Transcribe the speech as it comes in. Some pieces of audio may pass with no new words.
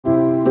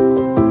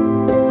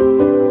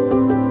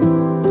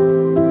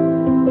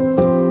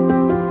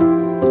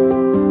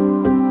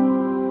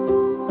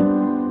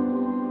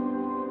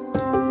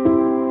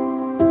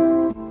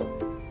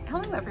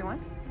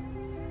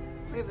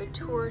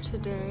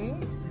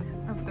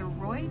of the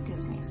Roy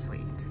Disney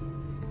Suite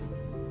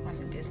on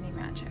the Disney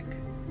Magic.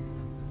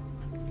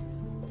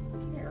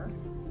 Here,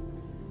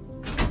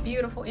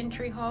 beautiful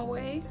entry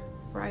hallway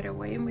right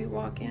away when we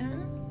walk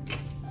in.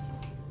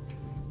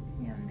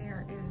 And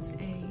there is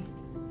a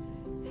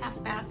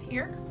half bath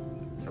here.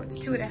 So it's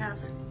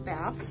 2.5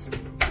 baths.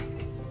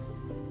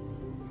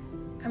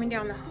 Coming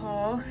down the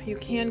hall, you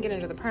can get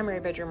into the primary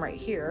bedroom right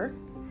here,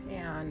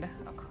 and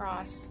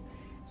across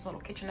this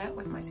little kitchenette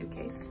with my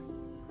suitcase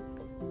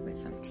with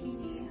some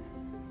tea.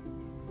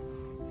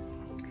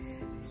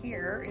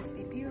 Here is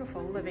the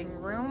beautiful living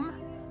room.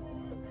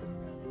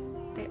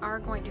 They are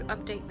going to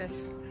update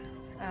this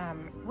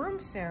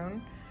room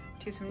soon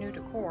to some new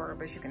decor,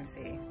 but as you can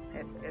see,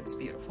 it's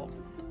beautiful.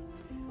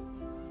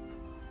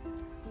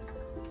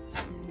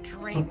 Some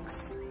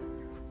drinks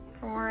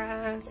for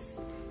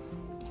us.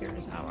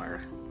 Here's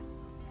our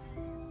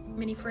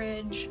mini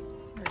fridge,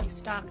 already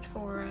stocked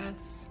for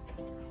us.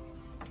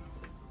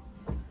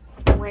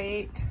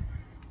 Great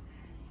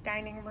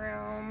dining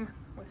room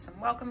with some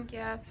welcome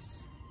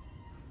gifts.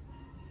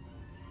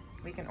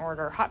 We can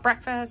order hot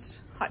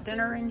breakfast, hot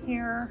dinner in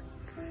here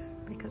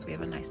because we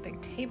have a nice big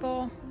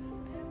table.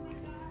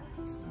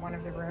 It's one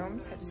of the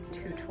rooms has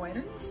 2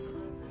 twins.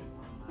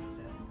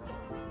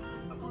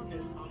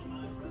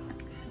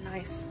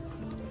 Nice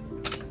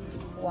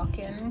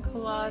walk-in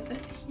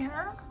closet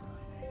here.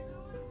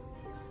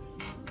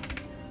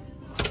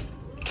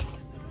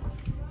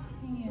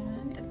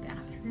 And a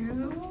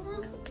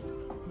bathroom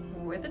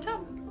with a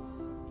tub.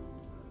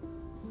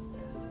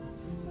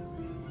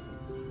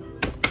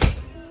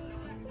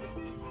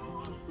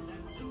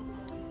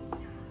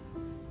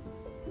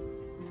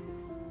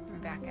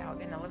 Back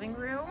out in the living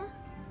room.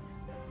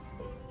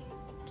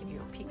 Give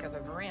you a peek of the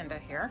veranda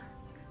here.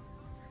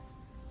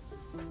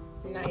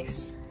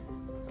 Nice,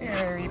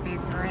 very big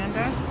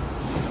veranda.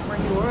 We're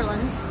in New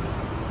Orleans.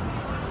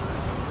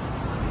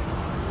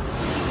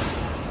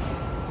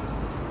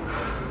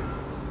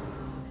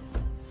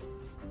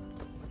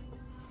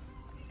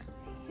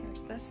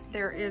 Here's this.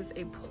 There is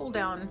a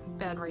pull-down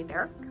bed right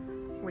there,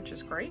 which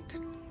is great.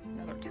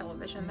 Another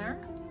television there.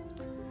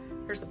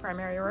 Here's the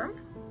primary room.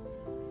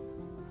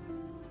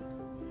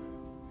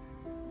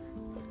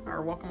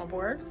 Our welcome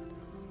aboard.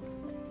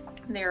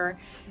 There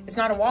is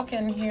not a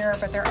walk-in here,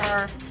 but there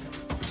are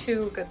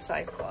 2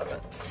 good-sized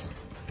closets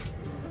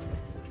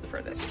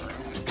for this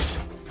room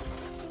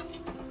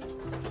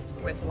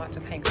with lots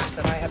of hangers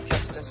that I have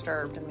just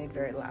disturbed and made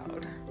very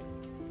loud.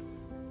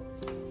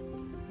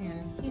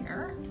 And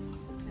here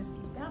is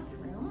the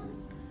bathroom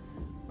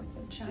with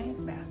the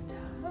giant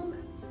bathtub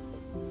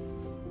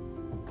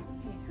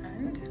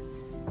and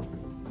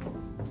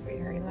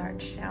very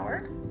large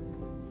shower.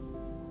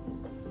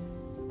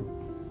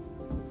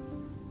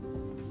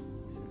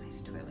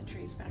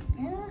 Toiletries back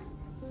there.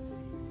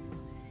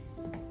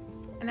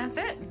 And that's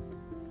it.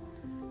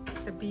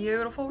 It's a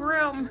beautiful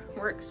room.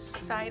 We're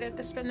excited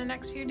to spend the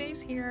next few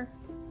days here.